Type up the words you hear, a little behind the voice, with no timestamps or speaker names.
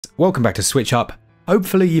welcome back to SwitchUp.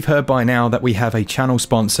 Hopefully you've heard by now that we have a channel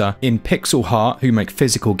sponsor in Pixel Heart who make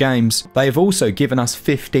physical games. They have also given us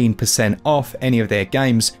 15% off any of their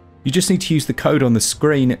games. You just need to use the code on the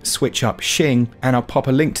screen, SwitchUp, and I'll pop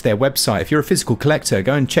a link to their website. If you're a physical collector,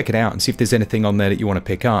 go and check it out and see if there's anything on there that you want to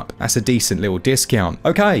pick up. That's a decent little discount.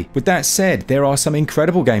 Okay, with that said, there are some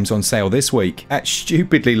incredible games on sale this week at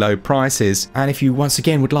stupidly low prices. And if you once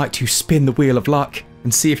again would like to spin the wheel of luck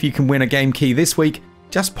and see if you can win a game key this week,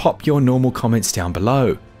 just pop your normal comments down below.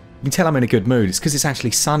 You can tell I'm in a good mood. It's because it's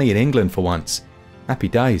actually sunny in England for once. Happy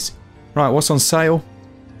days. Right, what's on sale?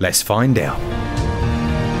 Let's find out.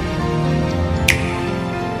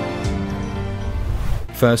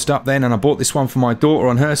 First up then, and I bought this one for my daughter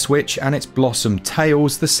on her Switch, and it's Blossom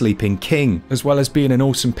Tales: The Sleeping King. As well as being an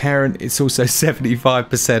awesome parent, it's also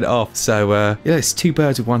 75% off, so yeah, it's two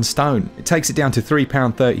birds with one stone. It takes it down to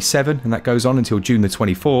 £3.37, and that goes on until June the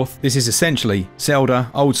 24th. This is essentially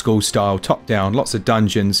Zelda, old school style, top down, lots of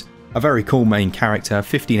dungeons, a very cool main character,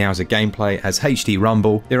 15 hours of gameplay, it has HD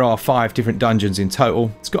rumble. There are 5 different dungeons in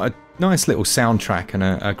total. It's got a nice little soundtrack and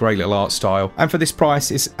a great little art style, and for this price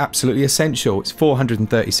it's absolutely essential. It's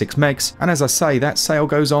 436 megs, and as I say, that sale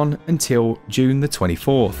goes on until June the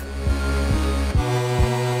 24th.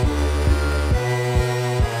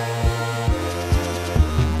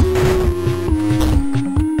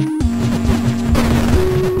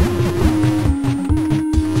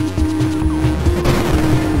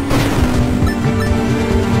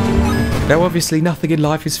 Now obviously nothing in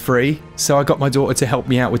life is free, so I got my daughter to help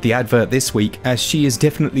me out with the advert this week, as she is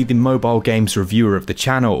definitely the mobile games reviewer of the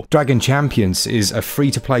channel. Dragon Champions is a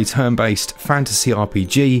free-to-play turn-based fantasy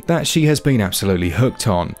RPG that she has been absolutely hooked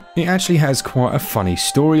on. It actually has quite a funny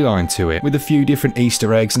storyline to it, with a few different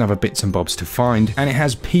Easter eggs and other bits and bobs to find, and it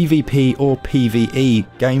has PvP or PvE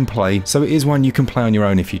gameplay, so it is one you can play on your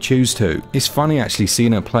own if you choose to. It's funny actually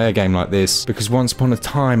seeing her play a game like this, because once upon a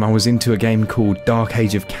time I was into a game called Dark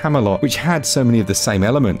Age of Camelot, which had so many of the same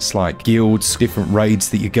elements like guilds, different raids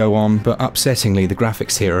that you go on, but upsettingly the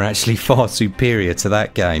graphics here are actually far superior to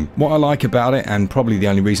that game. What I like about it, and probably the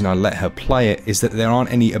only reason I let her play it, is that there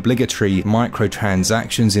aren't any obligatory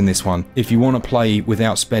microtransactions in this one. If you want to play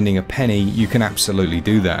without spending a penny, you can absolutely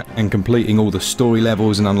do that, and completing all the story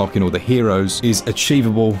levels and unlocking all the heroes is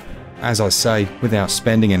achievable, as I say, without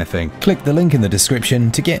spending anything. Click the link in the description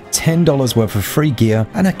to get $10 worth of free gear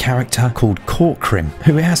and a character called Corkrim,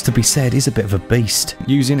 who, it has to be said, is a bit of a beast,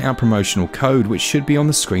 using our promotional code, which should be on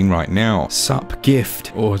the screen right now. SUP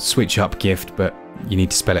gift, or SwitchUp gift, but you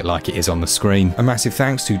need to spell it like it is on the screen. A massive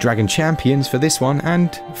thanks to Dragon Champions for this one,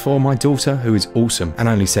 and for my daughter, who is awesome and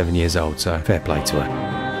only 7 years old, so fair play to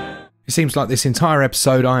her. It seems like this entire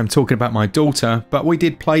episode I am talking about my daughter, but we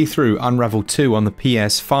did play through Unravel 2 on the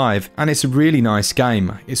PS5, and it's a really nice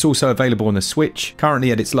game. It's also available on the Switch,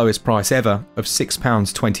 currently at its lowest price ever of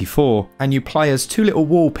 £6.24, and you play as 2 little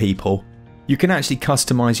wall people. You can actually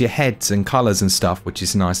customize your heads and colors and stuff, which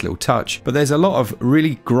is a nice little touch, but there's a lot of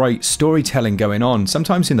really great storytelling going on,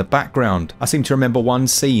 sometimes in the background. I seem to remember one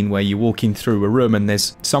scene where you're walking through a room and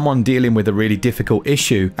there's someone dealing with a really difficult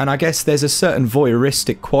issue, and I guess there's a certain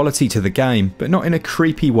voyeuristic quality to the game, but not in a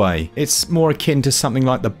creepy way. It's more akin to something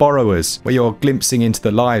like The Borrowers, where you're glimpsing into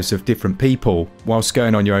the lives of different people whilst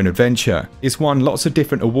going on your own adventure. It's won lots of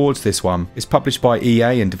different awards, this one. It's published by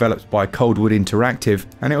EA and developed by Coldwood Interactive,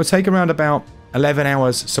 and it will take around about 11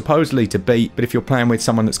 hours supposedly to beat, but if you're playing with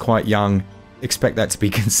someone that's quite young, expect that to be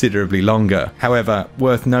considerably longer. However,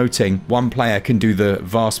 worth noting, one player can do the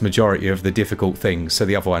vast majority of the difficult things, so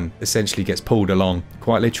the other one essentially gets pulled along,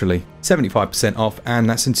 quite literally. 75% off, and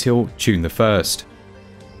that's until June the 1st.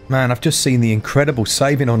 Man, I've just seen the incredible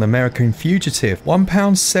saving on American Fugitive.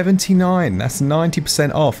 £1.79, that's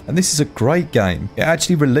 90% off, and this is a great game. It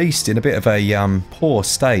actually released in a bit of a poor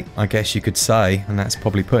state, I guess you could say, and that's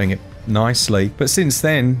probably putting it nicely, but since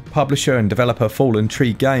then publisher and developer Fallen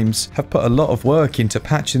Tree Games have put a lot of work into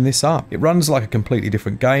patching this up. It runs like a completely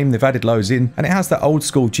different game, they've added loads in, and it has that old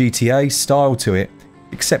school GTA style to it,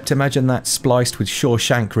 except imagine that spliced with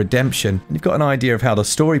Shawshank Redemption, and you've got an idea of how the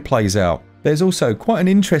story plays out. There's also quite an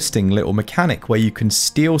interesting little mechanic where you can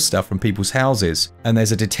steal stuff from people's houses, and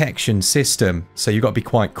there's a detection system, so you've got to be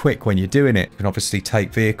quite quick when you're doing it. You can obviously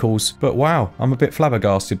take vehicles, but wow, I'm a bit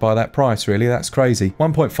flabbergasted by that price really, that's crazy.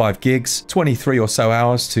 1.5 gigs, 23 or so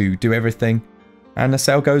hours to do everything, and the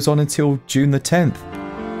sale goes on until June the 10th.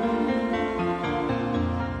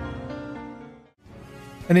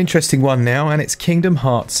 An interesting one now, and it's Kingdom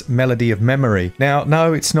Hearts Melody of Memory. Now,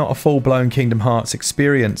 no, it's not a full-blown Kingdom Hearts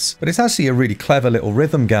experience, but it's actually a really clever little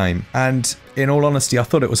rhythm game, and in all honesty, I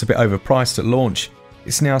thought it was a bit overpriced at launch.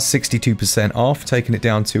 It's now 62% off, taking it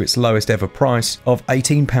down to its lowest ever price of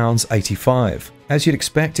 £18.85. As you'd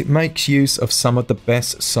expect, it makes use of some of the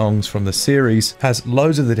best songs from the series, has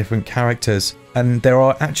loads of the different characters, and there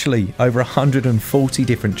are actually over 140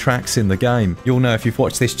 different tracks in the game. You'll know if you've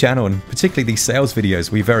watched this channel, and particularly these sales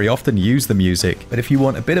videos, we very often use the music. But if you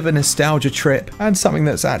want a bit of a nostalgia trip and something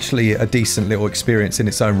that's actually a decent little experience in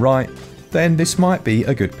its own right, then this might be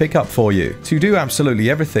a good pickup for you. To do absolutely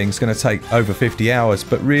everything is going to take over 50 hours,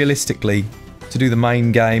 but realistically, to do the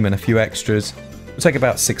main game and a few extras, it'll take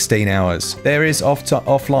about 16 hours. There is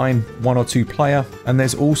offline 1 or 2 player, and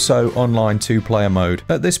there's also online 2 player mode.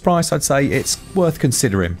 At this price, I'd say it's worth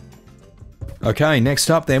considering. Okay,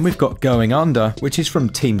 next up then we've got Going Under, which is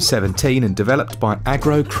from Team 17 and developed by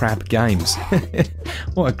Aggro Crab Games.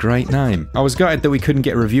 What a great name. I was gutted that we couldn't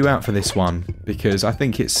get a review out for this one, because I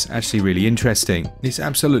think it's actually really interesting. It's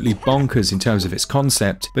absolutely bonkers in terms of its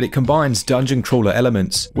concept, but it combines dungeon crawler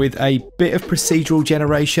elements with a bit of procedural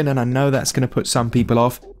generation, and I know that's going to put some people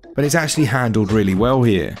off, but it's actually handled really well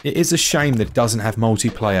here. It is a shame that it doesn't have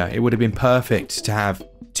multiplayer. It would have been perfect to have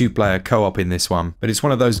 2-player co-op in this one, but it's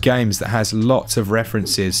one of those games that has lots of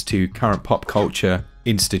references to current pop culture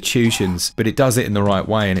institutions, but it does it in the right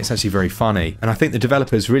way, and it's actually very funny. And I think the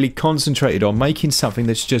developers really concentrated on making something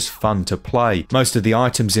that's just fun to play. Most of the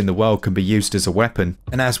items in the world can be used as a weapon,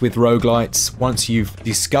 and as with roguelites, once you've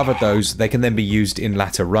discovered those, they can then be used in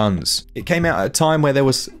latter runs. It came out at a time where there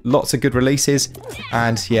was lots of good releases,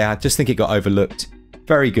 and yeah, I just think it got overlooked.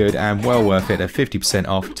 Very good and well worth it at 50%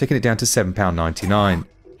 off, taking it down to £7.99.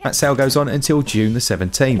 That sale goes on until June the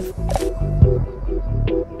 17th.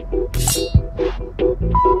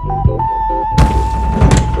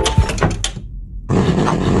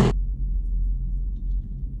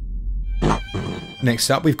 Next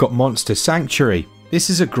up, we've got Monster Sanctuary. This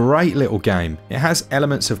is a great little game. It has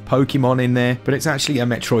elements of Pokemon in there, but it's actually a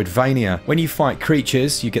Metroidvania. When you fight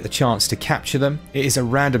creatures, you get the chance to capture them. It is a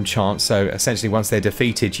random chance, so essentially once they're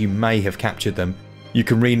defeated, you may have captured them. You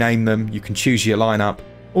can rename them, you can choose your lineup,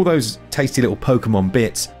 all those tasty little Pokemon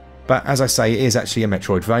bits. But as I say, it is actually a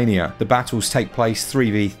Metroidvania. The battles take place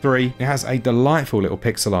 3v3. It has a delightful little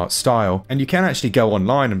pixel art style, and you can actually go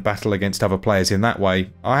online and battle against other players in that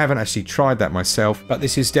way. I haven't actually tried that myself, but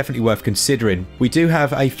this is definitely worth considering. We do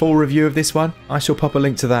have a full review of this one. I shall pop a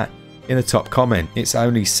link to that in the top comment. It's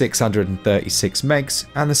only 636 megs,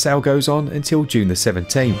 and the sale goes on until June the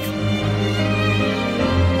 17th.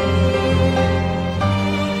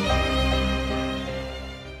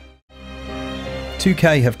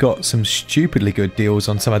 2K have got some stupidly good deals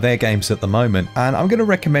on some of their games at the moment, and I'm going to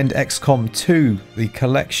recommend Xcom 2, the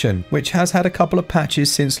collection, which has had a couple of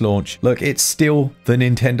patches since launch. Look, it's still the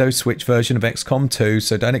Nintendo Switch version of Xcom 2,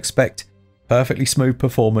 so don't expect perfectly smooth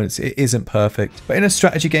performance. It isn't perfect, but in a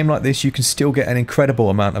strategy game like this, you can still get an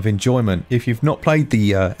incredible amount of enjoyment. If you've not played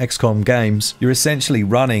the XCOM games, you're essentially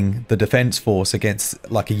running the defense force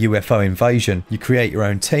against like a UFO invasion. You create your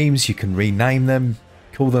own teams, you can rename them,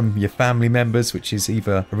 call them your family members, which is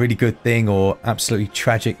either a really good thing or absolutely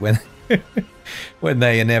tragic when when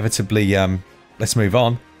they inevitably let's move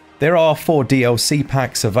on. There are 4 DLC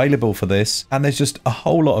packs available for this, and there's just a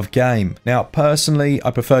whole lot of game. Now, personally,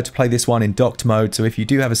 I prefer to play this one in docked mode, so if you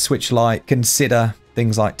do have a Switch Lite, consider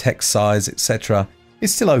things like text size, etc.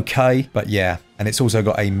 It's still okay, but yeah, and it's also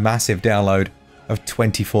got a massive download of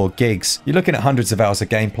 24 gigs. You're looking at hundreds of hours of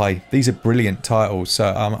gameplay. These are brilliant titles, so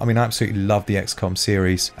I mean, I absolutely love the XCOM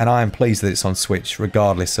series, and I am pleased that it's on Switch,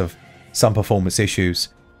 regardless of some performance issues.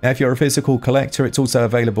 Now, if you're a physical collector, it's also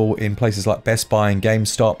available in places like Best Buy and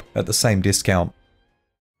GameStop at the same discount.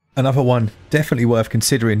 Another one definitely worth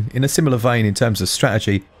considering in a similar vein in terms of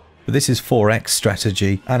strategy, but this is 4X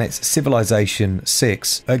strategy, and it's Civilization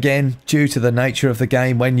 6. Again, due to the nature of the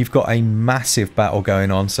game, when you've got a massive battle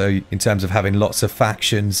going on, so in terms of having lots of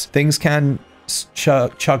factions, things can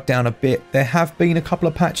chug down a bit. There have been a couple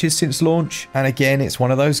of patches since launch, and again, it's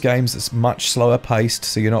one of those games that's much slower paced,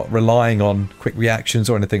 so you're not relying on quick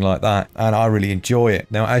reactions or anything like that, and I really enjoy it.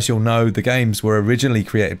 Now, as you'll know, the games were originally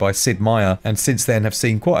created by Sid Meier, and since then have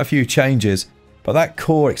seen quite a few changes, but that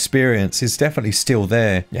core experience is definitely still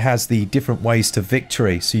there. It has the different ways to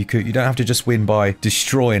victory, so you don't have to just win by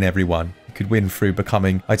destroying everyone. You could win through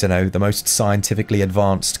becoming, I don't know, the most scientifically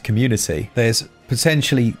advanced community. There's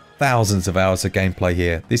potentially thousands of hours of gameplay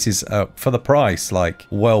here. This is, for the price, like,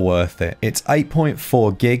 well worth it. It's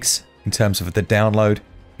 8.4 gigs in terms of the download.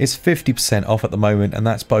 It's 50% off at the moment, and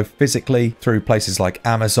that's both physically through places like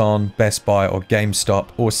Amazon, Best Buy or GameStop,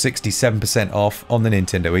 or 67% off on the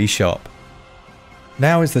Nintendo eShop.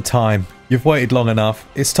 Now is the time You've waited long enough.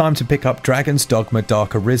 It's time to pick up Dragon's Dogma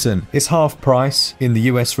Dark Arisen. It's half price in the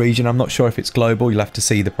US region. I'm not sure if it's global. You'll have to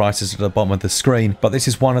see the prices at the bottom of the screen. But this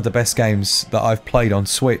is one of the best games that I've played on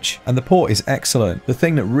Switch. And the port is excellent. The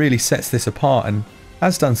thing that really sets this apart, and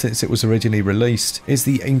has done since it was originally released, is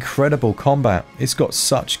the incredible combat. It's got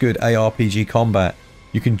such good ARPG combat.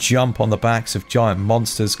 You can jump on the backs of giant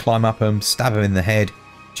monsters, climb up them, stab them in the head,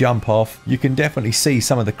 jump off. You can definitely see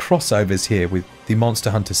some of the crossovers here with the Monster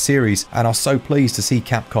Hunter series, and I was so pleased to see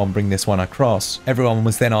Capcom bring this one across. Everyone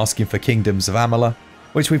was then asking for Kingdoms of Amalur,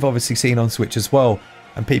 which we've obviously seen on Switch as well,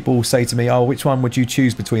 and people will say to me, oh, which one would you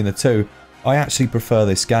choose between the two? I actually prefer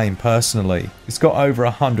this game personally. It's got over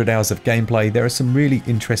 100 hours of gameplay. There are some really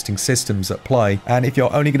interesting systems at play, and if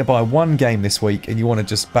you're only going to buy one game this week and you want to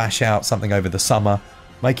just bash out something over the summer,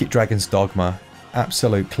 make it Dragon's Dogma.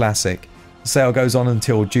 Absolute classic. The sale goes on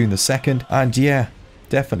until June the 2nd, and yeah,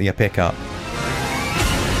 definitely a pickup.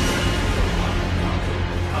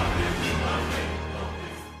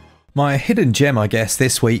 My hidden gem, I guess,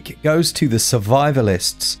 this week goes to the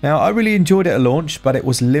Survivalists. Now, I really enjoyed it at launch, but it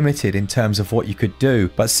was limited in terms of what you could do.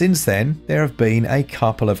 But since then, there have been a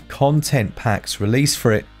couple of content packs released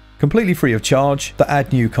for it, completely free of charge, that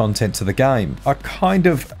add new content to the game. I kind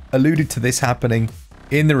of alluded to this happening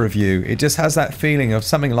in the review. It just has that feeling of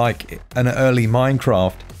something like an early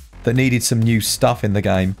Minecraft that needed some new stuff in the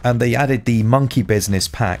game, and they added the Monkey Business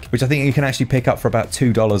pack, which I think you can actually pick up for about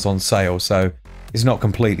 $2 on sale, so it's not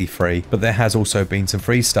completely free, but there has also been some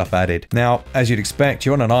free stuff added. Now, as you'd expect,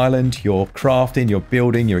 you're on an island, you're crafting, you're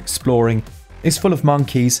building, you're exploring. It's full of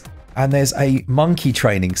monkeys, and there's a monkey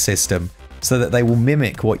training system so that they will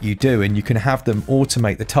mimic what you do, and you can have them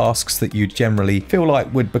automate the tasks that you generally feel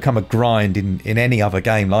like would become a grind in any other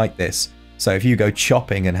game like this. So if you go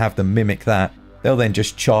chopping and have them mimic that, they'll then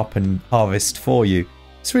just chop and harvest for you.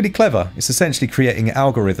 It's really clever. It's essentially creating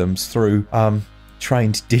algorithms through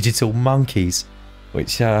trained digital monkeys,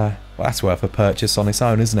 which well, that's worth a purchase on its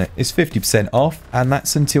own, isn't it? It's 50% off, and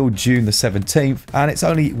that's until June the 17th, and it's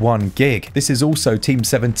only 1 gig. This is also Team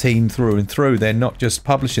 17 through and through. They're not just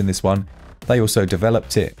publishing this one, they also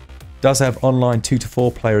developed it. Does have online 2 to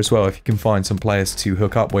 4 player as well, if you can find some players to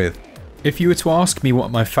hook up with. If you were to ask me what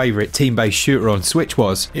my favourite team-based shooter on Switch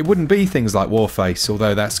was, it wouldn't be things like Warface,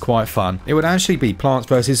 although that's quite fun. It would actually be Plants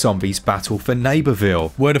vs Zombies Battle for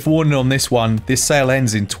Neighbourville. Word of warning on this one, this sale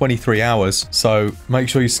ends in 23 hours, so make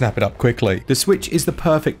sure you snap it up quickly. The Switch is the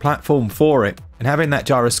perfect platform for it, and having that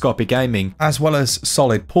gyroscopic aiming, as well as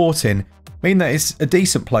solid porting, mean that it's a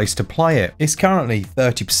decent place to play it. It's currently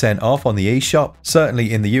 30% off on the eShop,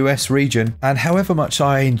 certainly in the US region, and however much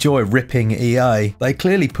I enjoy ripping EA, they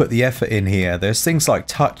clearly put the effort in here. There's things like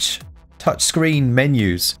touchscreen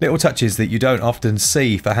menus, little touches that you don't often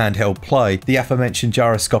see for handheld play, the aforementioned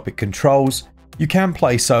gyroscopic controls. You can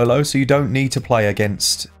play solo, so you don't need to play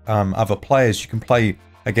against other players. You can play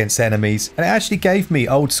against enemies, and it actually gave me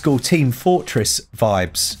old school Team Fortress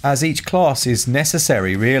vibes, as each class is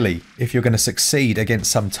necessary really if you're going to succeed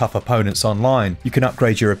against some tough opponents online. You can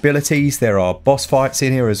upgrade your abilities, there are boss fights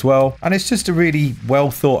in here as well, and it's just a really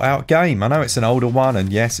well thought out game. I know it's an older one,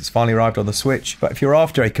 and yes, it's finally arrived on the Switch, but if you're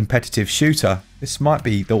after a competitive shooter, this might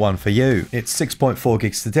be the one for you. It's 6.4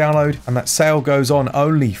 gigs to download, and that sale goes on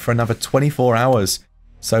only for another 24 hours,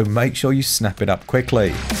 so make sure you snap it up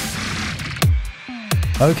quickly.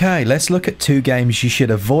 Okay, let's look at 2 games you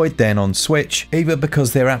should avoid then on Switch, either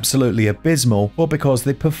because they're absolutely abysmal or because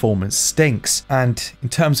the performance stinks. And in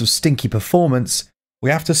terms of stinky performance,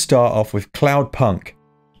 we have to start off with Cloudpunk.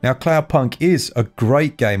 Now, Cloudpunk is a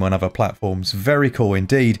great game on other platforms, very cool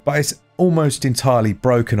indeed, but it's almost entirely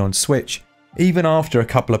broken on Switch. Even after a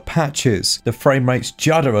couple of patches, the frame rates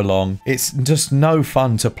judder along. It's just no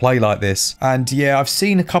fun to play like this. And yeah, I've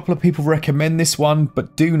seen a couple of people recommend this one,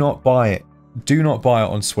 but do not buy it. Do not buy it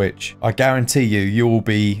on Switch. I guarantee you will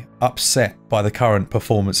be upset by the current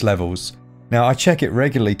performance levels. Now, I check it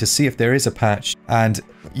regularly to see if there is a patch, and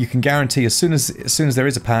you can guarantee as soon as there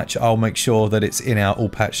is a patch, I'll make sure that it's in our all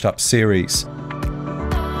patched up series.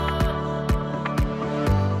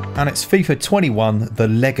 And it's FIFA 21, the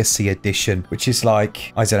Legacy Edition, which is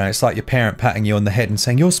like, I don't know, it's like your parent patting you on the head and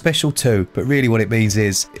saying you're special too, but really what it means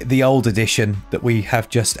is the old edition that we have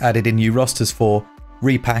just added in new rosters for,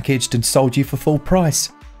 repackaged and sold you for full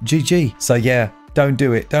price. GG. So yeah, don't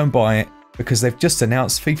do it, don't buy it, because they've just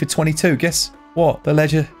announced FIFA 22. Guess what? The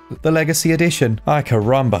Legacy Edition. Ay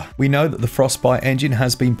caramba. We know that the Frostbite engine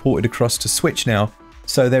has been ported across to Switch now,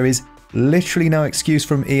 so there is Literally no excuse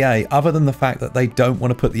from EA other than the fact that they don't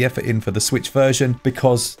want to put the effort in for the Switch version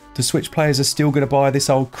because the Switch players are still going to buy this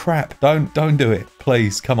old crap. Don't do it.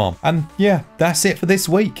 Please, come on. And yeah, that's it for this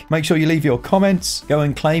week. Make sure you leave your comments. Go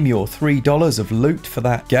and claim your $3 of loot for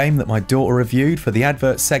that game that my daughter reviewed for the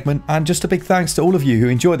advert segment. And just a big thanks to all of you who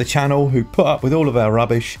enjoy the channel, who put up with all of our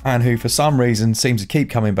rubbish, and who for some reason seem to keep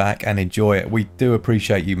coming back and enjoy it. We do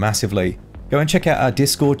appreciate you massively. Go and check out our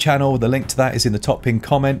Discord channel. The link to that is in the top pinned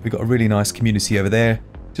comment. We've got a really nice community over there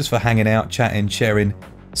just for hanging out, chatting, sharing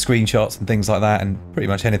screenshots and things like that, and pretty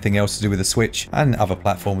much anything else to do with the Switch and other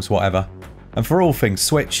platforms, whatever. And for all things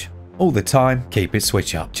Switch, all the time, keep it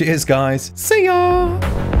Switch up. Cheers, guys. See ya!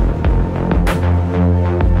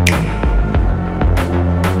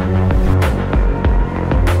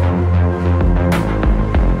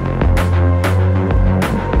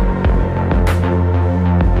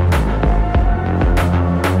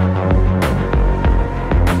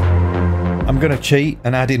 I'm gonna cheat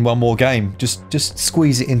and add in one more game. Just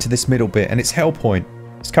squeeze it into this middle bit, and it's Hellpoint.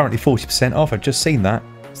 It's currently 40% off. I've just seen that.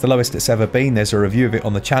 It's the lowest it's ever been. There's a review of it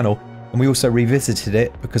on the channel, and we also revisited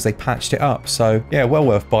it because they patched it up. So yeah, well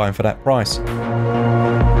worth buying for that price.